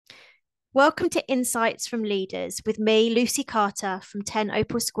Welcome to Insights from Leaders with me, Lucy Carter from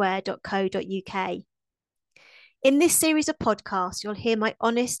 10opalsquare.co.uk. In this series of podcasts, you'll hear my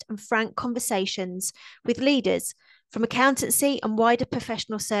honest and frank conversations with leaders from accountancy and wider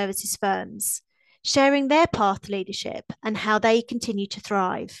professional services firms, sharing their path to leadership and how they continue to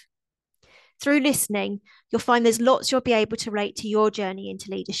thrive. Through listening, you'll find there's lots you'll be able to relate to your journey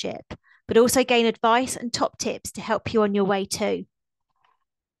into leadership, but also gain advice and top tips to help you on your way too.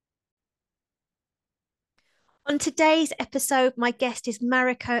 On today's episode, my guest is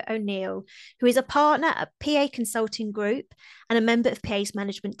Mariko O'Neill, who is a partner at PA Consulting Group and a member of PA's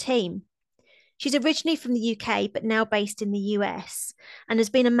management team. She's originally from the UK, but now based in the US, and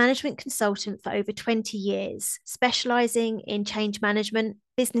has been a management consultant for over 20 years, specialising in change management,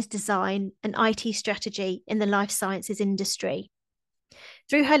 business design, and IT strategy in the life sciences industry.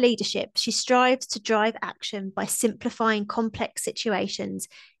 Through her leadership, she strives to drive action by simplifying complex situations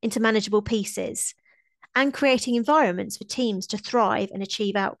into manageable pieces and creating environments for teams to thrive and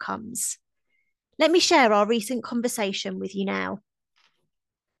achieve outcomes. Let me share our recent conversation with you now.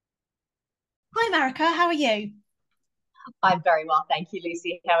 Hi, Marika. How are you? I'm very well, thank you,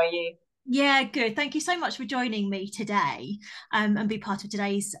 Lucy. How are you? Yeah, good. Thank you so much for joining me today and be part of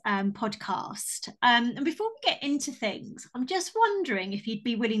today's podcast. And before we get into things, I'm just wondering if you'd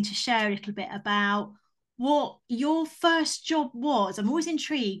be willing to share a little bit about what your first job was. I'm always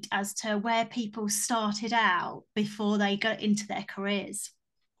intrigued as to where people started out before they got into their careers.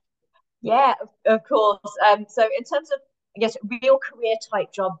 Yeah, of course. So in terms of, I guess, real career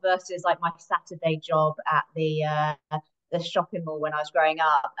type job versus like my Saturday job at the shopping mall when I was growing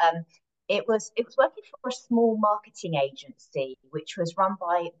up, it was working for a small marketing agency, which was run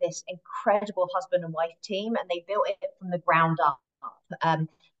by this incredible husband and wife team, and they built it from the ground up. And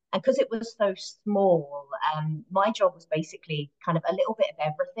because it was so small, my job was basically kind of a little bit of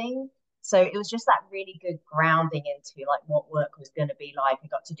everything. So it was just that really good grounding into like what work was going to be like. I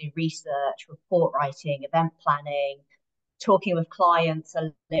got to do research, report writing, event planning, talking with clients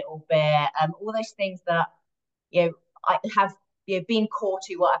a little bit, all those things that I have been core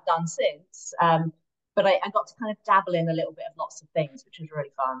to what I've done since. But I got to kind of dabble in a little bit of lots of things, which was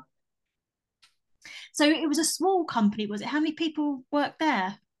really fun. So it was a small company, was it? How many people worked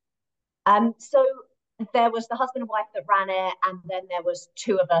there? So there was the husband and wife that ran it, and then there was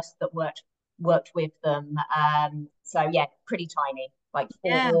two of us that worked with them. So yeah, pretty tiny, like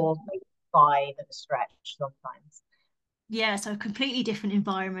Yeah. four, maybe five at a stretch sometimes. Yeah, so a completely different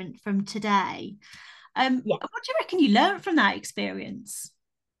environment from today. Yeah, What do you reckon you learned from that experience?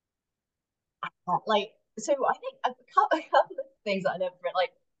 like so I think a couple of things that I learned from it.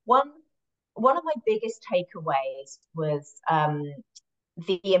 Like one one of my biggest takeaways was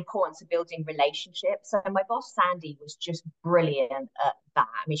the importance of building relationships. So my boss Sandy was just brilliant at that.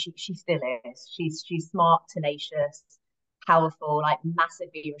 I mean, she still is. She's smart, tenacious, powerful, like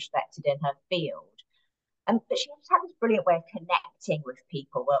massively respected in her field. But she just had this brilliant way of connecting with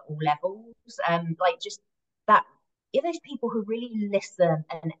people at all levels. Like just that, those people who really listen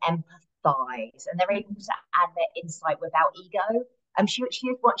and empathize, and they're able to add their insight without ego.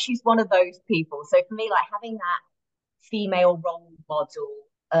 She's one of those people. So for me, like having that female role model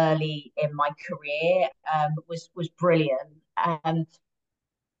early in my career was brilliant.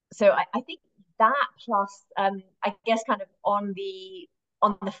 So I think that plus I guess kind of on the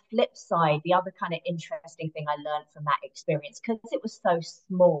flip side, the other kind of interesting thing I learned from that experience, because it was so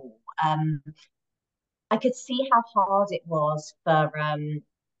small, I could see how hard it was for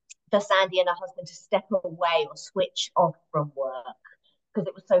Sandy and her husband to step away or switch off from work because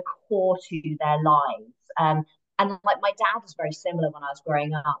it was so core to their lives. And like my dad was very similar when I was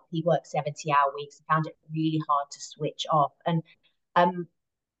growing up. He worked 70-hour weeks and found it really hard to switch off. And um,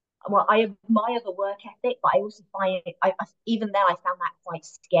 well, I admire the work ethic, but I also find even then I found that quite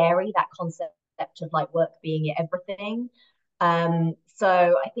scary, that concept of like work being everything.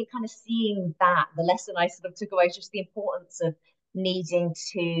 So I think kind of seeing that, the lesson I sort of took away is just the importance of needing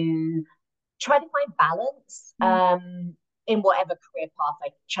to try to find balance in whatever career path I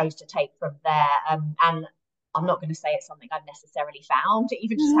chose to take from there. And I'm not going to say it's something I've necessarily found.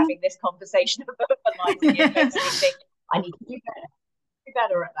 Even just Mhm. having this conversation of verbalizing it makes me think I need to do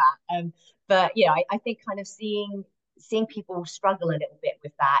better at that. But yeah, I think kind of seeing people struggle a little bit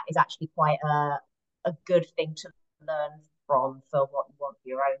with that is actually quite a good thing to learn from for what you want for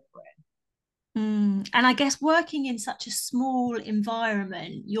your own career. And I guess working in such a small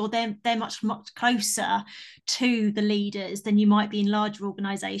environment, they're much closer to the leaders than you might be in larger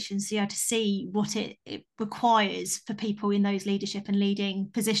organisations. So you have to see what it requires for people in those leadership and leading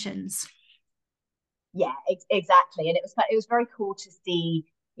positions. Yeah, exactly. And it was very cool to see.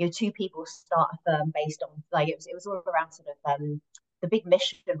 two people start a firm based on like it was all around sort of the big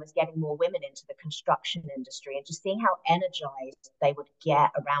mission was getting more women into the construction industry and just seeing how energized they would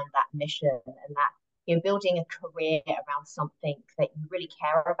get around that mission and that building a career around something that you really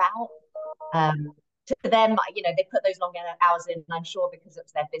care about. To them, they put those long hours in, I'm sure because it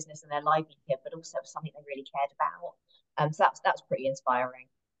was their business and their livelihood, but also something they really cared about. So that's pretty inspiring.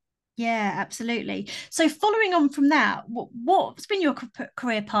 Yeah, absolutely. So following on from that, what's been your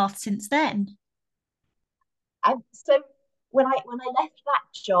career path since then? So when I left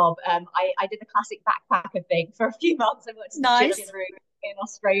that job, I did the classic backpacker thing for a few months. I worked as a chicken Nice. room in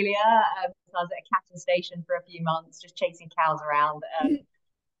Australia. So I was at a cattle station for a few months, just chasing cows around,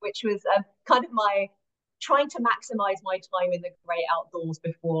 which was kind of my trying to maximize my time in the great outdoors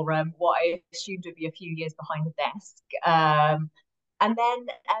before what I assumed would be a few years behind the desk. And then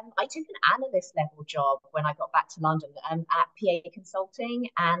I took an analyst level job when I got back to London at PA Consulting.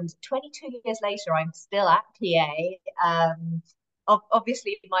 And 22 years later, I'm still at PA.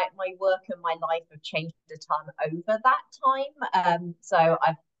 Obviously, my work and my life have changed a ton over that time. So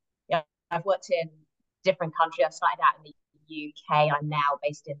yeah, I've worked in different countries. I started out in the UK. I'm now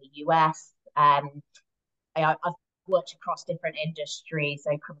based in the US. I've worked across different industries,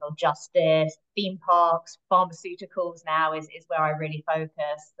 so criminal justice, theme parks, pharmaceuticals now is where I really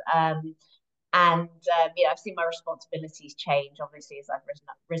focus. And I've seen my responsibilities change obviously as I've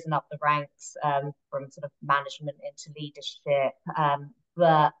risen up the ranks from sort of management into leadership.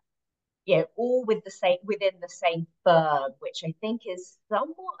 But all within the same firm, which I think is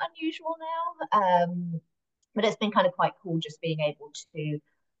somewhat unusual now. But it's been kind of quite cool just being able to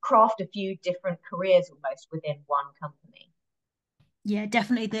craft a few different careers almost within one company. Yeah,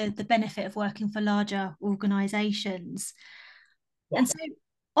 definitely the benefit of working for larger organizations. Yeah. And so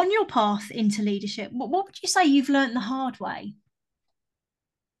on your path into leadership, what would you say you've learned the hard way?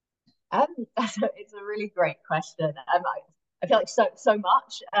 It's a really great question. I feel like so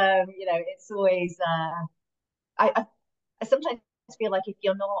much. It's always I sometimes feel like if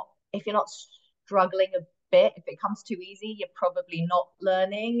you're not struggling a bit, if it comes too easy, you're probably not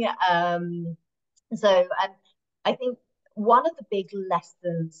learning. And I think one of the big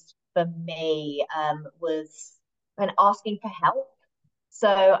lessons for me was when asking for help.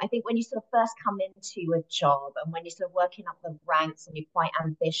 So I think when you sort of first come into a job and when you're sort of working up the ranks and you're quite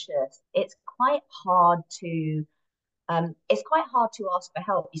ambitious, it's quite hard to ask for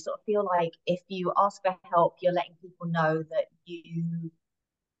help. You sort of feel like if you ask for help, you're letting people know that you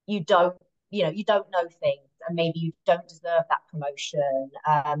don't you don't know things and maybe you don't deserve that promotion,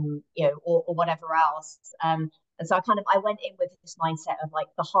 or whatever else. And so I went in with this mindset of like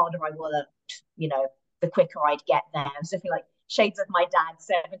the harder I worked, the quicker I'd get there. So I feel like shades of my dad's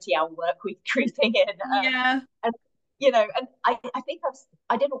 70-hour work week creeping in. Yeah. And and I think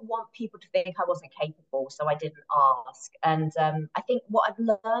I didn't want people to think I wasn't capable, so I didn't ask. And I think what I've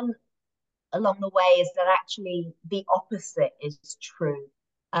learned along the way is that actually the opposite is true.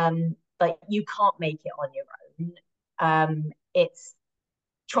 Like you can't make it on your own. It's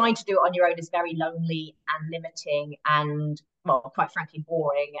trying to do it on your own is very lonely and limiting and, well, quite frankly,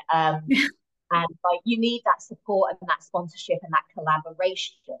 boring. And like you need that support and that sponsorship and that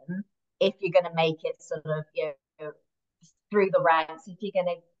collaboration if you're going to make it sort of through the ranks, if you're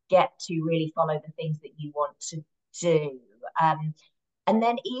going to get to really follow the things that you want to do. And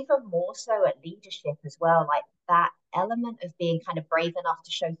then even more so at leadership as well, like that element of being kind of brave enough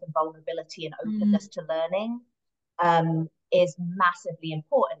to show some vulnerability and openness Mm. to learning is massively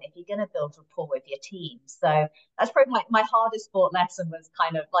important if you're going to build rapport with your team. So that's probably my hardest sport lesson was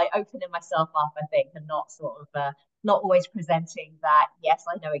kind of like opening myself up, I think, and not sort of not always presenting that, yes,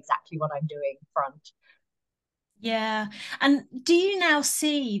 I know exactly what I'm doing front. Yeah. And do you now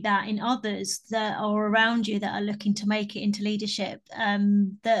see that in others that are around you that are looking to make it into leadership,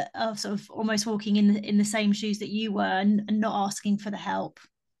 that are sort of almost walking in the same shoes that you were and not asking for the help?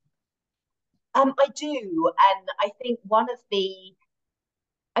 I do, and I think one of the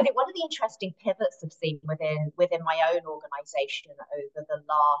interesting pivots I've seen within my own organisation over the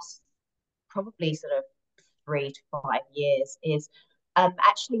last probably sort of 3 to 5 years is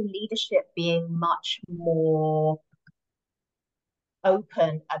actually leadership being much more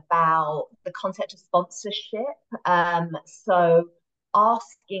open about the concept of sponsorship. So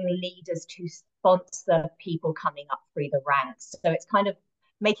asking leaders to sponsor people coming up through the ranks. So it's kind of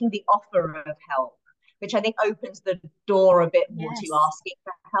making the offer of help, which I think opens the door a bit more to Yes. asking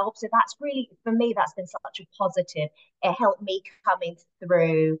for help. So that's really, for me, that's been such a positive. It helped me coming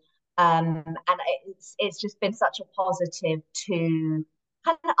through. And it's just been such a positive to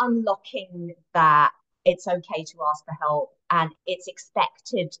kind of unlocking that it's okay to ask for help, and it's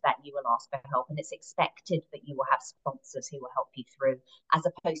expected that you will ask for help, and it's expected that you will have sponsors who will help you through, as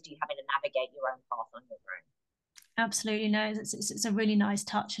opposed to you having to navigate your own path on your own. Absolutely, no, it's a really nice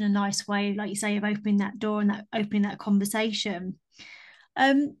touch and a nice way, like you say, of opening that door and that opening that conversation.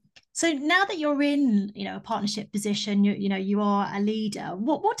 Um, so now that you're in, a partnership position, you are a leader.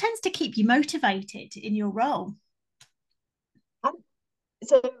 What tends to keep you motivated in your role? Um,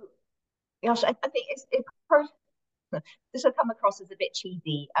 so, gosh, I think this will come across as a bit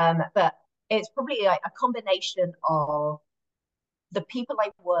cheesy, but it's probably like a combination of the people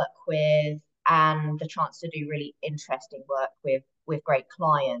I work with and the chance to do really interesting work with great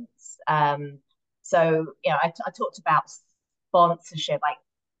clients. So I talked about sponsorship. Like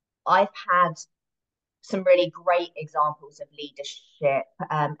I've had some really great examples of leadership,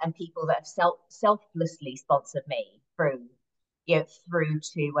 and people that have selflessly sponsored me through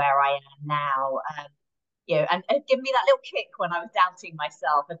to where I am now. And give me that little kick when I was doubting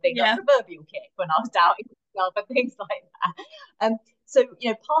myself, and things, that Yeah. proverbial kick when I was doubting myself and things like that. So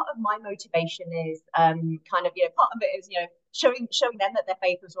part of my motivation is kind of part of it is showing them that their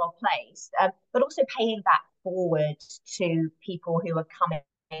faith was well placed, but also paying that forward to people who are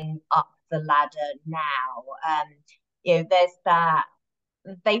coming up the ladder now. There's that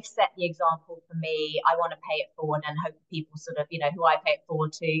they've set the example for me. I want to pay it forward and hope people sort of, who I pay it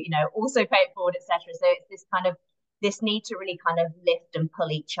forward to, also pay it forward, etc. So it's this kind of this need to really kind of lift and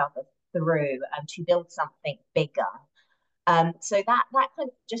pull each other through and to build something bigger. So that kind of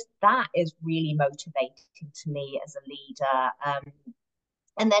just that is really motivating to me as a leader.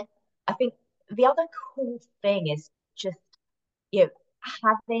 And then I think the other cool thing is just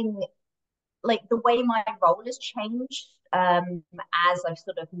having like the way my role has changed as I've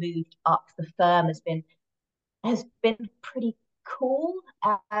sort of moved up the firm has been pretty cool.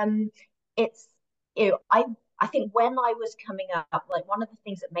 It's I think when I was coming up, like one of the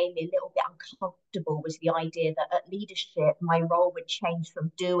things that made me a little bit uncomfortable was the idea that at leadership my role would change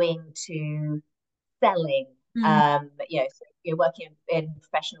from doing to selling. Mm. So you're working in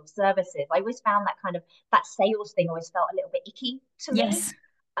professional services. I always found that kind of that sales thing always felt a little bit icky to me. Yes.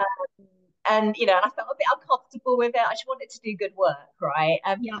 And I felt a bit uncomfortable with it. I just wanted to do good work, right?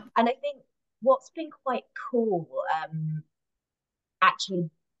 Yeah. And I think what's been quite cool, actually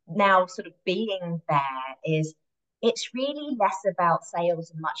now sort of being there is it's really less about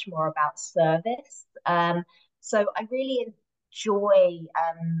sales and much more about service. So I really enjoy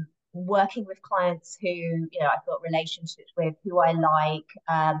working with clients who I've got relationships with, who I like,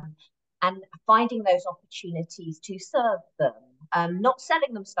 and finding those opportunities to serve them. Not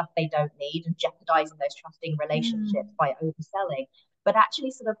selling them stuff they don't need and jeopardizing those trusting relationships Mm. by overselling, but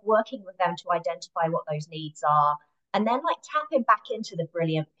actually sort of working with them to identify what those needs are, and then like tapping back into the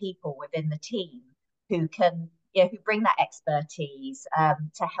brilliant people within the team who can who bring that expertise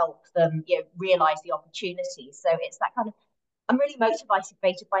to help them realize the opportunities. So it's that kind of I'm really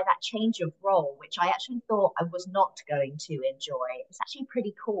motivated by that change of role, which I actually thought I was not going to enjoy. It's actually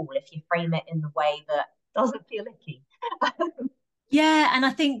pretty cool if you frame it in the way that doesn't feel icky. Yeah, and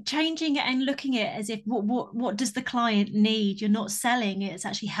I think changing it and looking at it as if what does the client need? You're not selling it, it's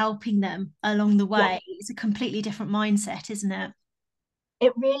actually helping them along the Yeah, way. It's a completely different mindset, isn't it?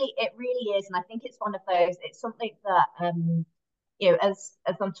 it really is, and I think it's one of those. It's something that as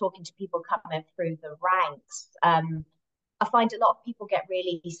I'm talking to people coming through the ranks, I find a lot of people get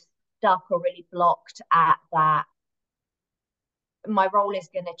really stuck or really blocked at that. My role is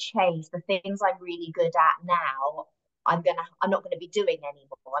going to change. The things I'm really good at now, I'm not going to be doing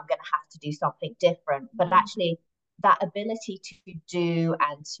anymore. I'm going to have to do something different. But Mm. actually, that ability to do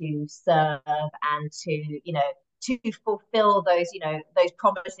and to serve and to fulfill those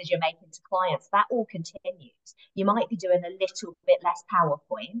promises you're making to clients, that all continues. You might be doing a little bit less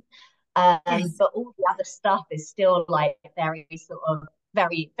PowerPoint, Yes. but all the other stuff is still like very sort of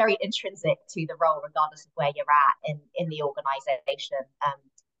very intrinsic to the role, regardless of where you're at in the organization. And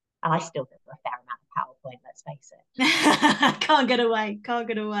I still do a fair amount of PowerPoint, let's face Can't get away, can't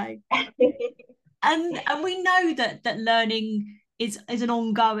get away. it. And we know that learning is an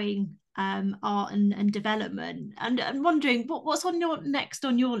ongoing art and development. And I'm wondering what's on your next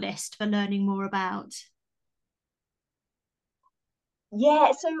on your list for learning more about.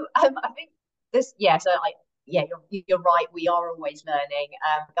 Yeah, so I think so you're right. We are always learning.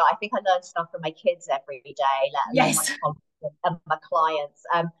 But I think I learn stuff from my kids every day, let alone my Yes. colleagues and my clients.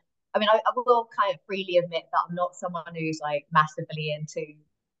 I mean, I will kind of freely admit that I'm not someone who's like massively into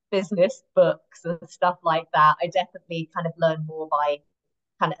business books and stuff like that. I definitely kind of learn more by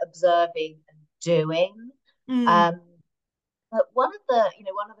kind of observing and doing. Mm. Um, But one of the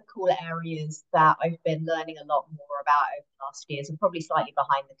cool areas that I've been learning a lot more about over the last few years, and probably slightly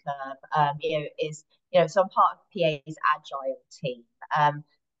behind the curve, is, so I'm part of PA's agile team.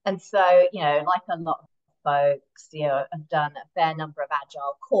 And so, like a lot of folks, I've done a fair number of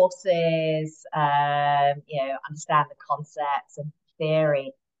agile courses, understand the concepts and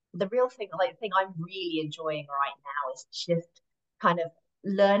theory. The real thing, like the thing I'm really enjoying right now is just kind of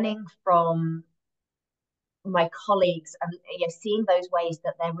learning from my colleagues and seeing those ways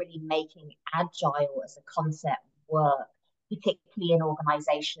that they're really making agile as a concept work, particularly in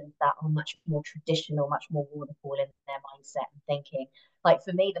organizations that are much more traditional, much more waterfall in their mindset and thinking. Like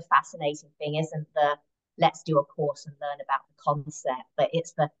for me, the fascinating thing isn't the let's do a course and learn about the concept, but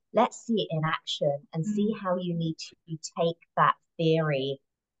it's the let's see it in action and see how you need to take that theory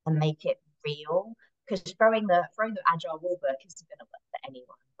and make it real. Because throwing the agile rule book isn't going to work for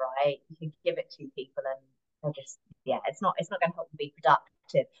anyone, right? You can give it to people and they'll just it's not going to help them be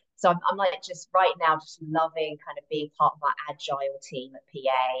productive. So I'm like just right now just loving kind of being part of our agile team at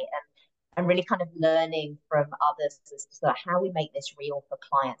PA and really kind of learning from others as to how we make this real for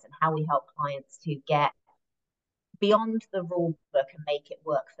clients and how we help clients to get beyond the rule book and make it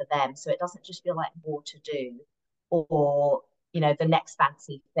work for them. So it doesn't just feel like more to do or the next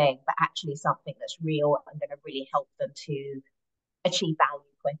fancy thing, but actually something that's real and going to really help them to achieve value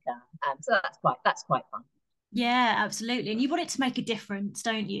quicker. So that's quite fun. Yeah, absolutely. And you want it to make a difference,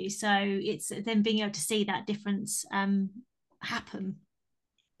 don't you? So it's then being able to see that difference happen.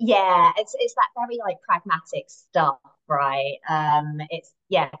 Yeah, it's that very like pragmatic stuff, right? It's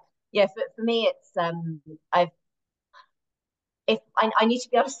yeah. For me, it's I've if I need to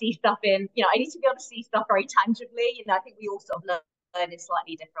be able to see stuff I need to be able to see stuff very tangibly. I think we all sort of learn in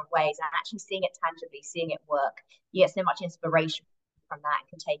slightly different ways, and actually seeing it tangibly, seeing it work, you get so much inspiration from that and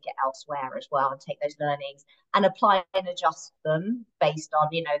can take it elsewhere as well and take those learnings and apply and adjust them based on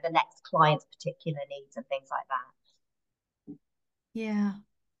the next client's particular needs and things like that. Yeah,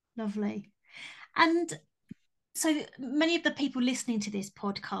 lovely. And so many of the people listening to this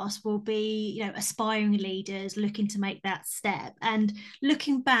podcast will be, aspiring leaders looking to make that step. And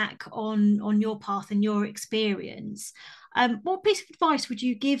looking back on your path and your experience, what piece of advice would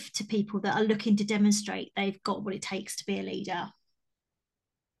you give to people that are looking to demonstrate they've got what it takes to be a leader?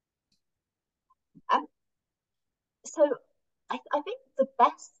 um, so I think the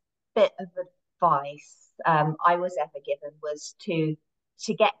best bit of advice I was ever given was to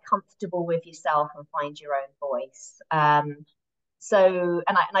get comfortable with yourself and find your own voice. So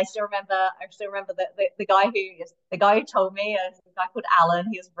and I still remember the guy who told me, a guy called Alan.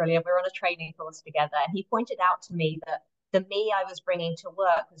 He was brilliant. We were on a training course together, and he pointed out to me that the me I was bringing to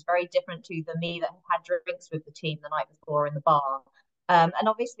work was very different to the me that had drinks with the team the night before in the bar. And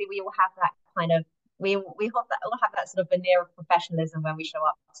obviously, we all have that kind of all have that sort of veneer of professionalism when we show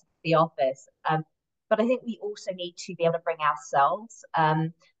up to the office. But I think we also need to be able to bring ourselves.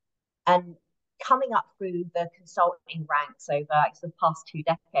 And coming up through the consulting ranks over the past 2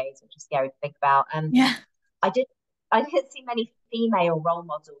 decades, which is scary to think about. Yeah. I did I didn't see many female role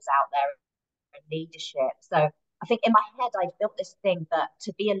models out there in leadership. So I think in my head I'd built this thing that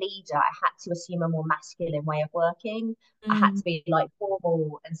to be a leader I had to assume a more masculine way of working. I had Mm. to be like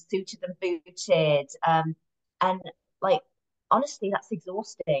formal and suited and booted. And like honestly, that's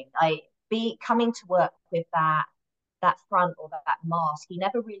exhausting. I be coming to work with that front or that mask, you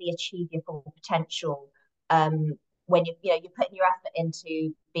never really achieve your full potential when you're putting your effort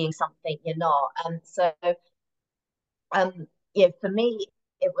into being something you're not. And so for me,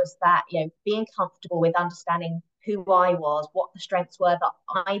 it was that being comfortable with understanding who I was, what the strengths were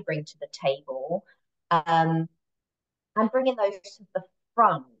that I bring to the table, and bringing those to the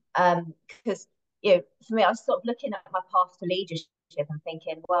front. Because for me, I was sort of looking at my path to leadership and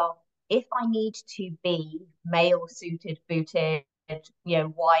thinking, well, if I need to be male suited, booted,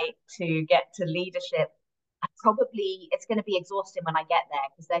 white to get to leadership, probably it's going to be exhausting when I get there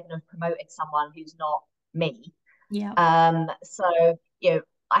because they're going to have promoted someone who's not me. Yeah. So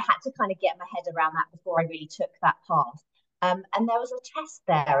I had to kind of get my head around that before I really took that path. And there was a test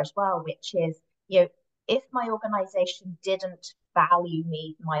there as well, which is, if my organization didn't value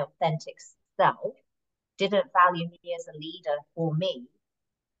me for my authentic self, didn't value me as a leader for me,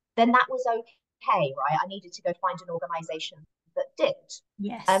 then that was okay, right? I needed to go find an organization that did.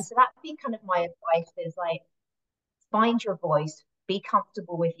 Yes. So that'd be kind of my advice is like, find your voice, be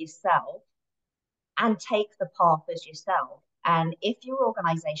comfortable with yourself, and take the path as yourself. And if your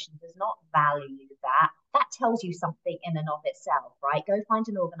organization does not value that, that tells you something in and of itself, right? Go find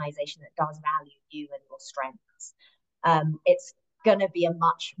an organization that does value you and your strengths. It's going to be a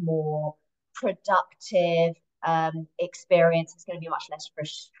much more productive, experience. It's going to be much less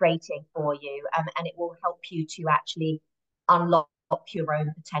frustrating for you, and it will help you to actually unlock your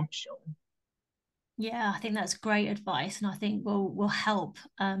own potential. Yeah, I think that's great advice, and I think will help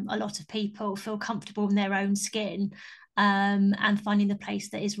a lot of people feel comfortable in their own skin, and finding the place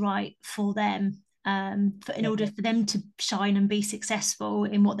that is right for them, in order Absolutely. for them to shine and be successful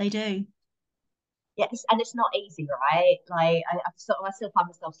in what they do. Yes, and it's not easy, right? Like I still find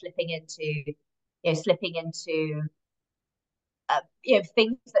myself slipping into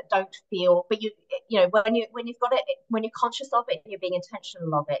things that don't feel, but when you've got it, when you're conscious of it and you're being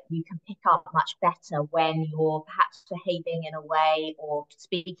intentional of it, you can pick up much better when you're perhaps behaving in a way or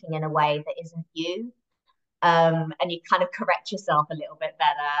speaking in a way that isn't you. And you kind of correct yourself a little bit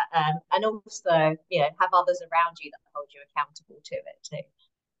better, and also have others around you that hold you accountable to it too.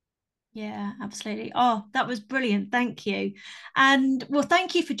 Yeah, absolutely. Oh, that was brilliant. Thank you. And well,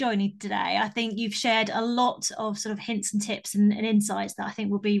 thank you for joining today. I think you've shared a lot of sort of hints and tips and insights that I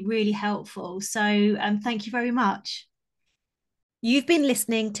think will be really helpful. So thank you very much. You've been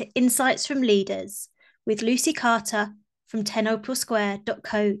listening to Insights from Leaders with Lucy Carter from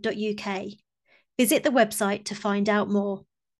 10opralsquare.co.uk. Visit the website to find out more.